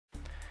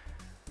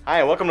Hi,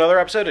 and welcome to another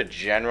episode of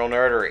General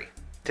Nerdery.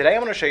 Today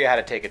I'm going to show you how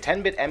to take a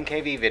 10-bit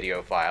MKV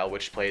video file,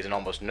 which plays in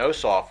almost no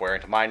software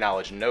and to my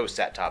knowledge no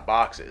set-top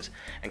boxes,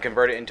 and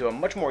convert it into a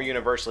much more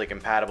universally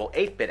compatible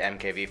 8-bit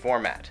MKV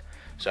format.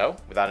 So,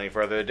 without any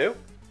further ado,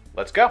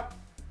 let's go!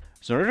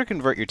 So in order to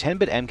convert your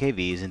 10-bit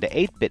MKVs into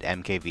 8-bit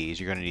MKVs,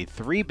 you're going to need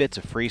 3 bits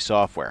of free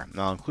software, and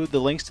I'll include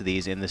the links to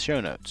these in the show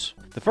notes.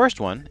 The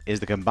first one is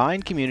the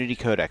Combined Community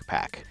Codec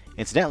Pack.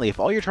 Incidentally, if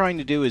all you're trying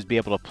to do is be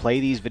able to play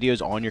these videos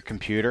on your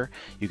computer,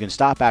 you can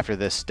stop after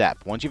this step.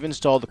 Once you've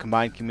installed the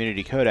Combined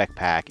Community Codec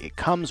Pack, it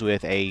comes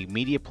with a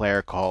media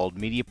player called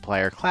Media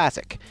Player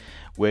Classic,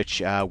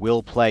 which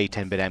will play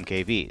 10-bit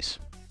MKVs.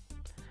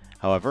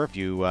 However, if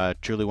you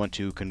truly want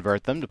to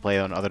convert them to play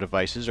on other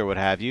devices or what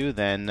have you,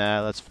 then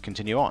let's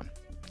continue on.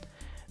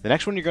 The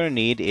next one you're going to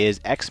need is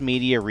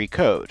Xmedia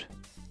Recode.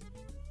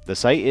 The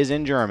site is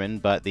in German,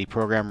 but the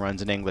program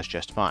runs in English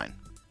just fine.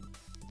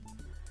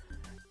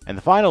 And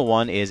the final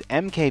one is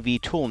MKV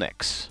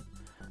Toolnix.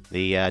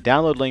 The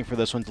download link for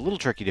this one's a little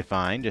tricky to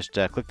find. Just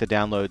click the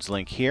downloads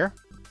link here,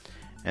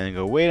 and then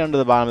go way down to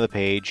the bottom of the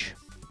page,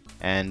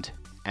 and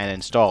an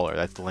installer.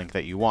 That's the link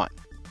that you want.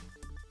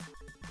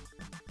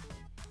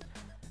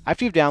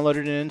 After you've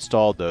downloaded and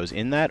installed those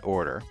in that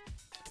order,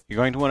 you're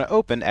going to want to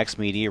open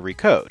Xmedia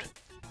Recode.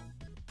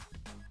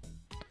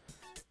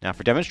 Now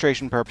for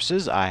demonstration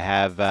purposes, I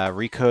have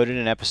recoded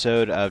an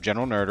episode of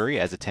General Nerdery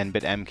as a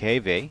 10-bit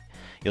MKV.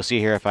 You'll see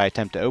here if I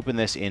attempt to open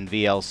this in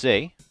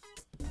VLC.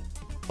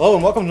 Hello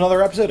and welcome to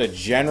another episode of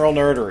General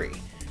Nerdery.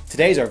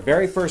 Today's our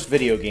very first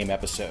video game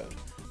episode.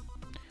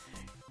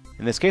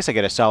 In this case I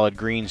get a solid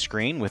green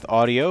screen with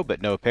audio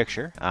but no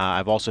picture.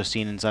 I've also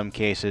seen in some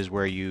cases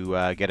where you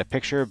get a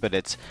picture but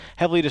it's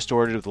heavily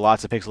distorted with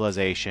lots of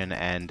pixelization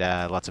and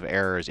lots of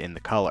errors in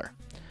the color.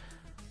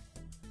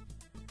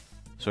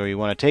 So you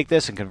want to take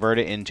this and convert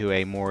it into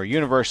a more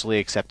universally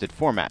accepted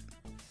format.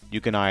 You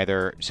can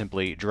either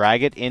simply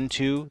drag it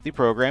into the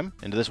program,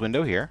 into this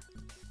window here,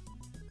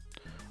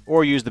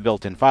 or use the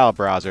built-in file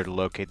browser to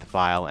locate the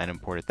file and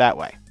import it that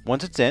way.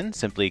 Once it's in,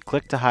 simply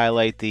click to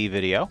highlight the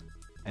video,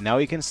 and now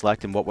we can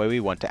select in what way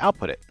we want to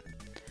output it.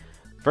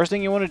 First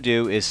thing you want to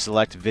do is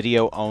select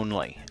video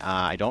only.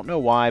 I don't know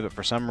why, but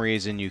for some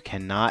reason you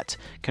cannot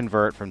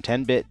convert from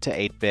 10-bit to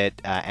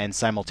 8-bit and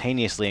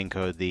simultaneously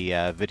encode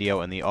the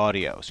video and the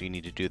audio, so you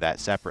need to do that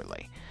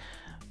separately.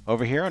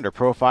 Over here under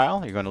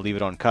Profile, you're going to leave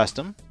it on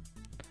Custom.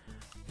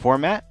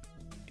 Format,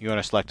 you're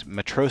going to select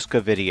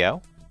Matroska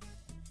Video.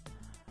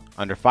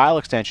 Under File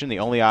Extension, the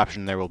only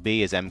option there will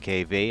be is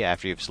MKV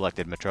after you've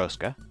selected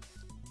Matroska.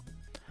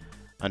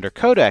 Under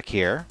Codec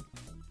here,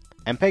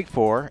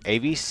 MPEG-4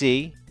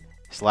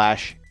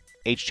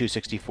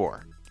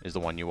 AVC/H.264 is the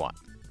one you want.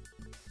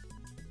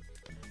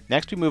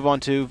 Next we move on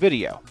to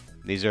Video.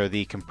 These are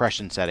the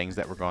compression settings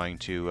that we're going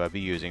to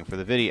be using for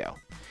the video.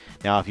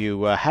 Now if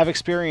you have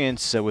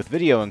experience with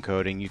video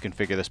encoding, you can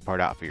figure this part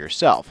out for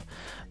yourself.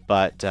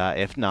 But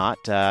if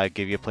not,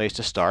 give you a place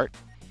to start.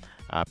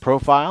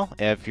 Profile,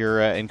 if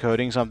you're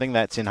encoding something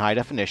that's in high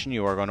definition,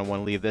 you are going to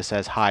want to leave this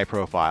as high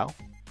profile.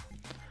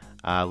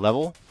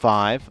 Level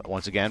 5,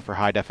 once again for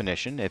high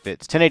definition. If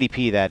it's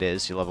 1080p, that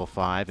is, level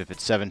 5. If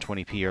it's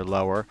 720p or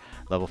lower,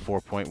 level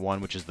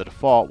 4.1, which is the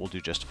default, will do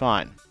just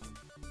fine.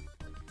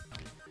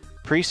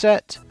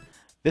 Preset.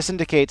 This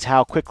indicates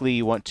how quickly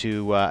you want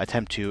to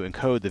attempt to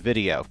encode the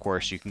video. Of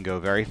course, you can go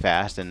very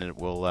fast and it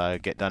will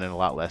get done in a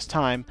lot less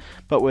time,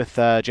 but with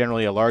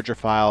generally a larger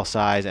file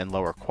size and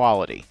lower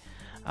quality.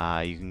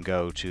 You can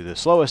go to the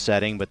slowest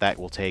setting, but that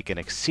will take an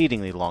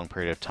exceedingly long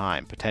period of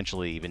time,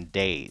 potentially even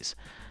days.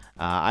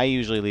 I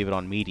usually leave it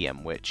on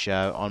medium, which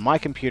on my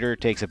computer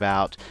takes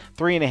about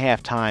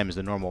 3.5 times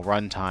the normal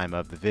runtime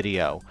of the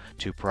video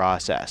to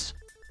process.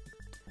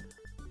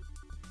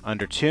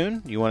 Under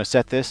Tune, you want to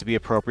set this to be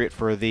appropriate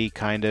for the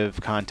kind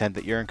of content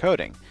that you're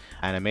encoding.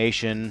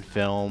 Animation,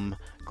 film,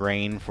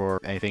 grain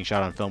for anything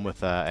shot on film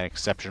with an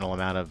exceptional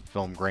amount of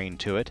film grain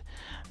to it,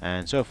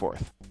 and so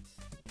forth.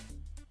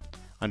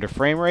 Under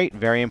Frame Rate,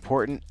 very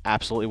important,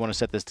 absolutely want to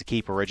set this to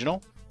Keep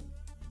Original.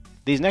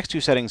 These next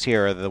two settings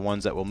here are the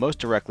ones that will most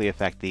directly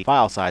affect the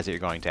file size that you're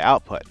going to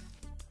output.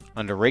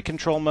 Under Rate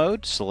Control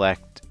Mode,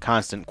 select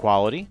Constant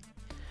Quality.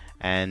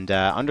 And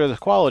under the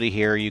quality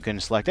here, you can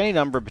select any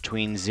number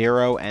between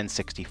 0 and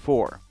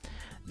 64.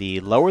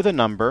 The lower the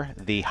number,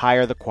 the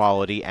higher the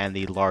quality and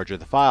the larger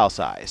the file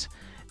size.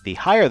 The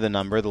higher the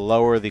number, the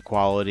lower the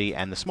quality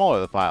and the smaller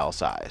the file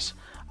size.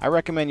 I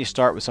recommend you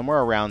start with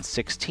somewhere around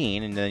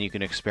 16 and then you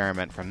can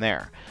experiment from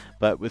there.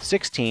 But with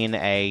 16,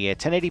 a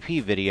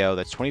 1080p video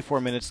that's 24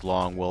 minutes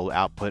long will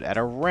output at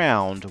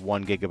around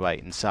 1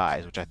 gigabyte in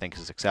size, which I think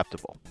is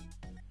acceptable.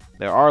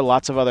 There are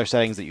lots of other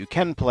settings that you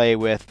can play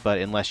with, but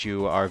unless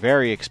you are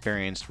very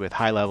experienced with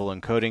high-level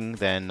encoding,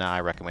 then I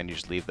recommend you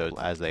just leave those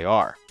as they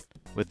are.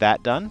 With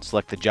that done,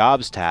 select the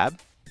Jobs tab,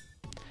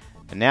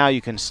 and now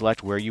you can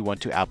select where you want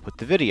to output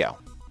the video.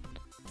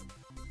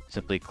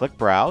 Simply click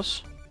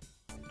Browse,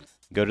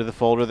 go to the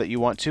folder that you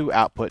want to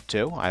output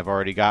to. I've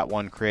already got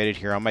one created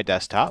here on my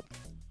desktop,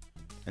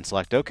 and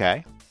select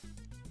OK.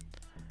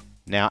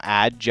 Now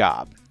Add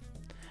Job.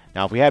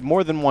 Now, if we had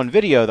more than one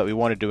video that we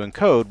wanted to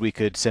encode, we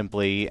could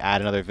simply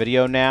add another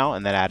video now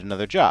and then add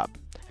another job,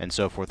 and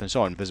so forth and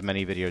so on, with as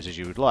many videos as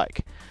you would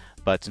like.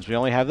 But since we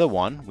only have the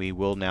one, we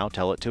will now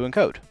tell it to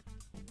encode.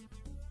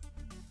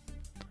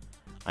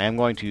 I am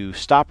going to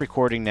stop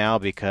recording now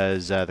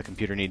because the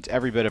computer needs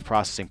every bit of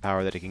processing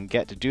power that it can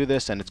get to do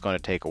this, and it's going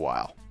to take a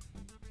while.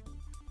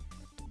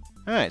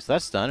 Alright, so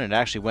that's done, and it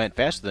actually went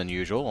faster than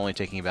usual, only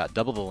taking about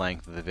double the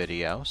length of the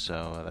video,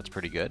 so that's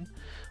pretty good.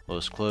 We'll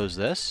just close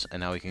this,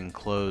 and now we can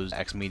close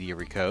Xmedia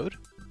Recode.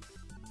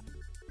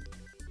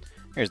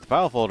 Here's the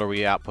file folder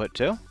we output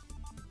to,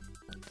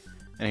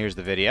 and here's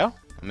the video.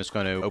 I'm just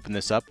going to open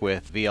this up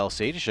with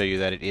VLC to show you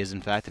that it is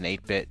in fact an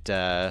 8-bit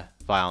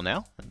file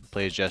now. It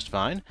plays just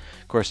fine.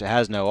 Of course, it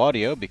has no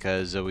audio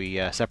because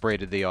we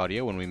separated the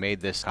audio when we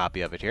made this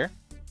copy of it here.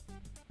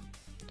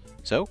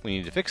 So we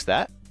need to fix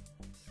that.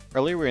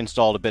 Earlier we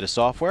installed a bit of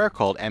software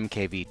called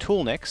MKV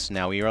Toolnix.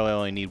 Now we really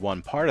only need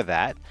one part of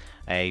that,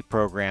 a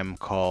program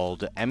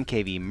called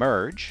MKV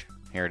Merge.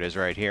 Here it is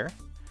right here.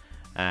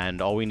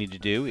 And all we need to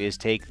do is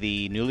take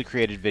the newly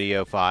created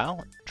video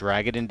file,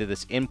 drag it into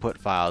this input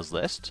files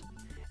list,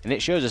 and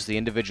it shows us the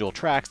individual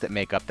tracks that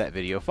make up that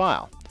video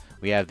file.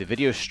 We have the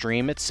video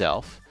stream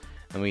itself,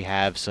 and we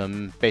have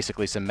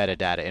basically some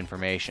metadata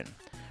information.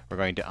 We're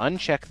going to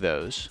uncheck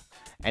those.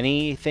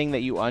 Anything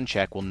that you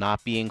uncheck will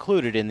not be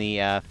included in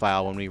the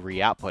file when we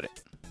re-output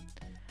it.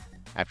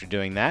 After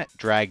doing that,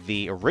 drag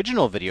the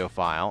original video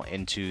file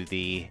into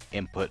the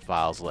input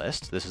files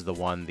list. This is the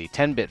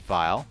 10-bit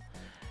file,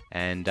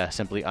 and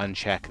simply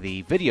uncheck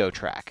the video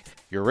track.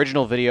 Your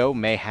original video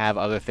may have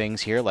other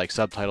things here like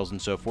subtitles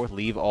and so forth.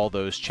 Leave all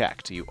those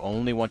checked. You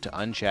only want to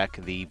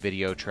uncheck the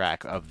video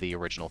track of the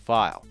original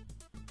file.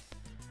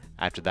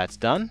 After that's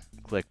done,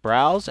 click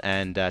Browse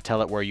and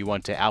tell it where you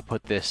want to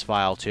output this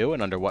file to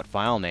and under what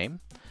file name.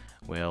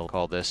 We'll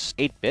call this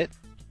 8-bit.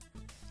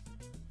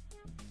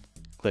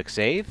 Click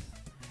Save,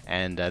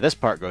 and this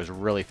part goes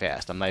really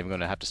fast. I'm not even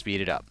going to have to speed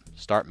it up.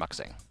 Start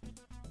muxing.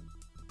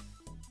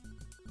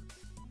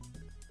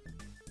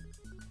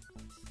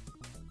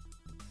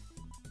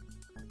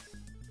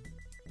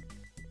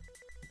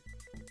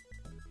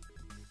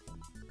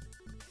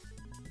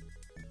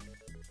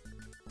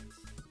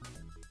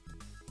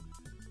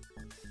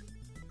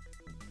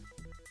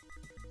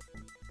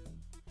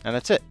 And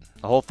that's it.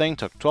 The whole thing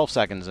took 12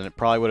 seconds, and it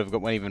probably would have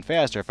went even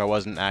faster if I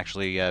wasn't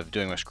actually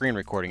doing a screen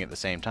recording at the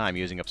same time,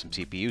 using up some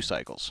CPU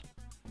cycles.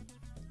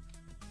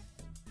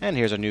 And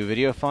here's our new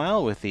video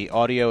file with the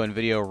audio and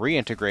video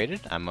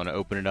reintegrated. I'm going to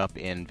open it up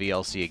in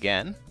VLC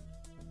again.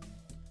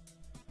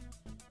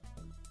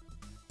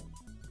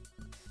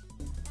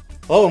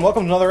 Hello and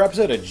welcome to another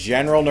episode of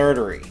General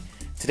Nerdery.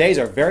 Today's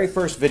our very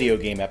first video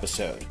game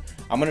episode.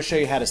 I'm going to show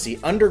you how to see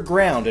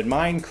underground in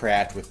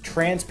Minecraft with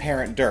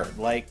transparent dirt,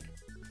 like...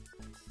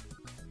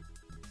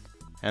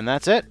 And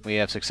that's it. We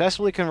have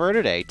successfully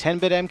converted a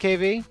 10-bit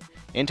MKV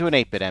into an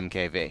 8-bit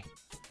MKV.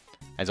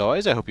 As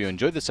always, I hope you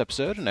enjoyed this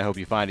episode, and I hope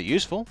you find it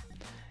useful.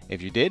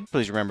 If you did,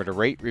 please remember to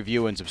rate,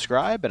 review, and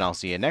subscribe, and I'll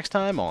see you next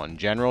time on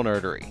General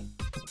Nerdery.